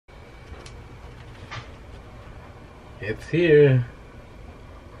It's here.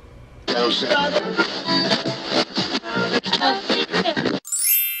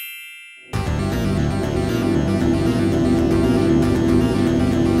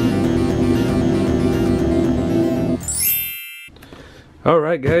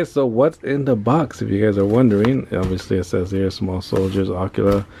 Alright guys, so what's in the box, if you guys are wondering? Obviously it says here Small Soldiers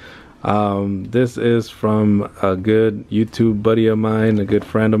Ocula. This is from a good YouTube buddy of mine, a good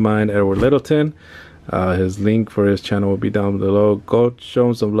friend of mine, Edward Littleton. His link for his channel will be down below. Go show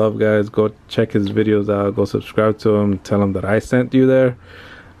him some love, guys. Go check his videos out. Go subscribe to him. Tell him that I sent you there.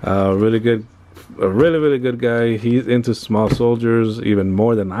 Really good, a really good guy. He's into small soldiers even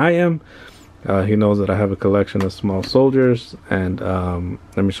more than I am. He knows that I have a collection of small soldiers, and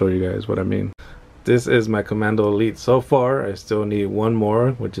let me show you guys what I mean. This is my Commando Elite so far. I still need one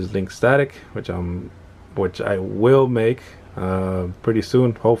more, which is Link Static, which I will make pretty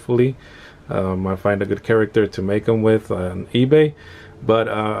soon, hopefully. I find a good character to make them with on eBay, but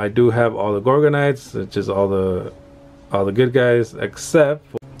I do have all the Gorgonites, which is all the good guys except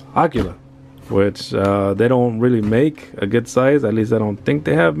for Ocula, which they don't really make a good size. At least I don't think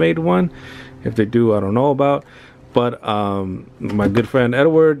they have made one. If they do, I don't know about. But my good friend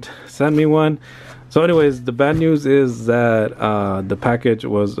Edward sent me one. So anyways, the bad news is that the package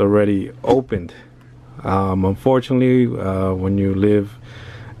was already opened. Unfortunately, when you live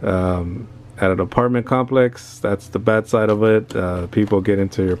at an apartment complex, that's the bad side of it. People get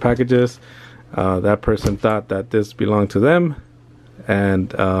into your packages. That person thought that this belonged to them, and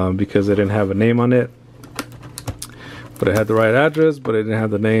because they didn't have a name on it, but it had the right address, but it didn't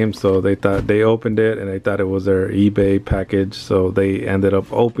have the name, so they thought, they opened it and they thought it was their eBay package, so they ended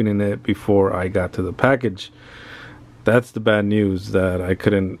up opening it before I got to the package. That's the bad news, that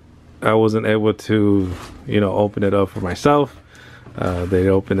I wasn't able to, open it up for myself. They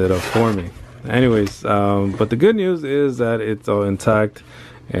opened it up for me. Anyways, but the good news is that it's all intact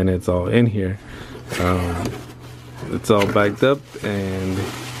and it's all in here. It's all backed up, and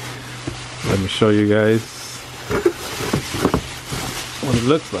let me show you guys what it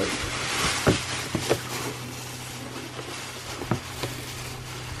looks like.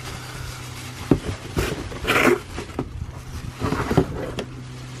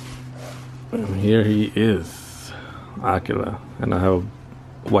 And here he is, Ocula, and I have a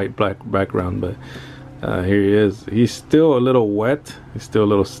white black background, but here he is. He's still a little wet, he's still a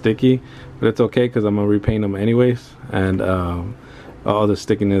little sticky, but it's okay because I'm gonna repaint him anyways, and all the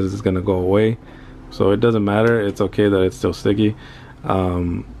stickiness is gonna go away, so it doesn't matter. It's okay that it's still sticky,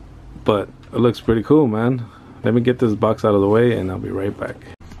 but it looks pretty cool, man. Let me get this box out of the way and I'll be right back.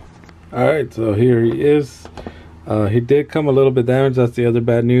 Alright, so here he is. He did come a little bit damaged. That's the other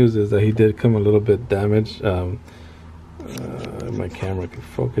bad news, is that he did come a little bit damaged. My camera can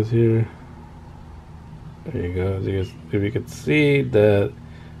focus here. There you go. If you could see that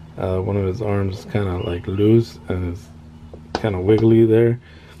one of his arms is kind of like loose and it's kind of wiggly there.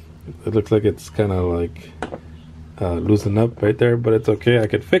 It looks like it's kind of like loosened up right there, but it's okay. I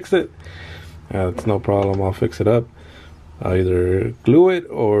could fix it. It's no problem. I'll fix it up. I'll either glue it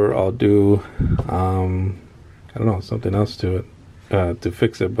or I'll do I don't know, something else to it to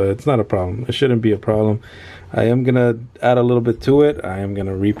fix it, but it's not a problem. It shouldn't be a problem. I am gonna add a little bit to it. I am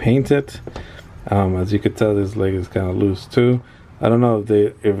gonna repaint it. As you can tell, this leg is kind of loose too. I don't know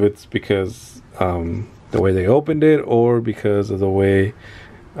if it's because the way they opened it, or because of the way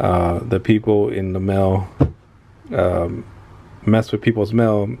the people in the mail mess with people's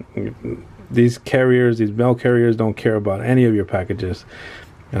mail. These mail carriers don't care about any of your packages.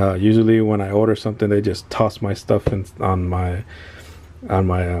 Usually when I order something, they just toss my stuff on my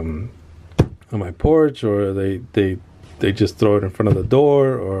porch, or they just throw it in front of the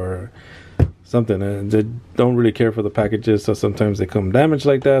door or something, and they don't really care for the packages, so sometimes they come damaged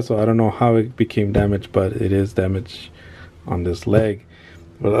like that. So I don't know how it became damaged, but it is damaged on this leg.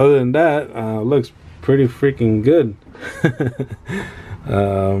 But other than that, it looks pretty freaking good.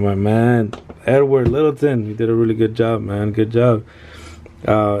 My man Edward Littleton, you did a really good job, man. Good job.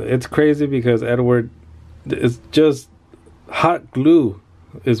 It's crazy because Edward, it's just hot glue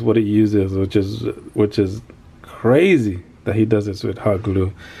is what he uses, which is crazy that he does this with hot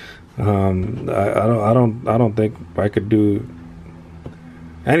glue. I don't think I could do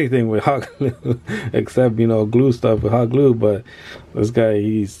anything with hot glue except glue stuff with hot glue, but this guy,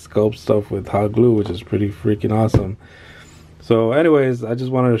 he sculpts stuff with hot glue, which is pretty freaking awesome. So anyways, I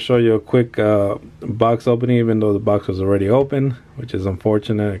just wanted to show you a quick box opening, even though the box was already open, which is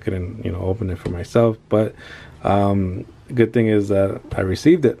unfortunate. I couldn't open it for myself, but good thing is that I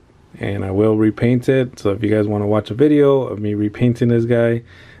received it, and I will repaint it. So if you guys want to watch a video of me repainting this guy,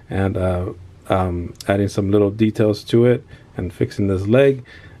 and adding some little details to it and fixing this leg.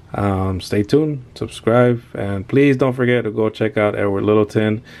 Stay tuned, subscribe, and please don't forget to go check out Edward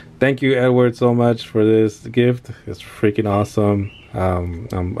Littleton. Thank you, Edward, so much for this gift. It's freaking awesome.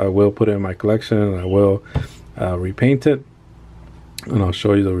 I will put it in my collection, and I will repaint it, and I'll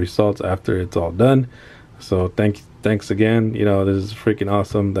show you the results after it's all done. So thanks again. You know, this is freaking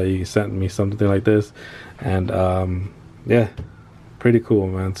awesome that you sent me something like this. And yeah, pretty cool,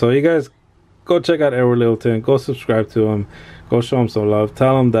 man. So you guys go check out Edward Littleton, go subscribe to him, go show him some love,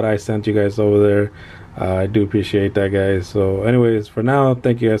 tell him that I sent you guys over there. I do appreciate that, guys. So anyways, for now,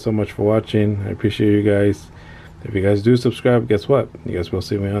 thank you guys so much for watching. I appreciate you guys. If you guys do subscribe, guess what, you guys will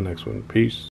see me on the next one. Peace.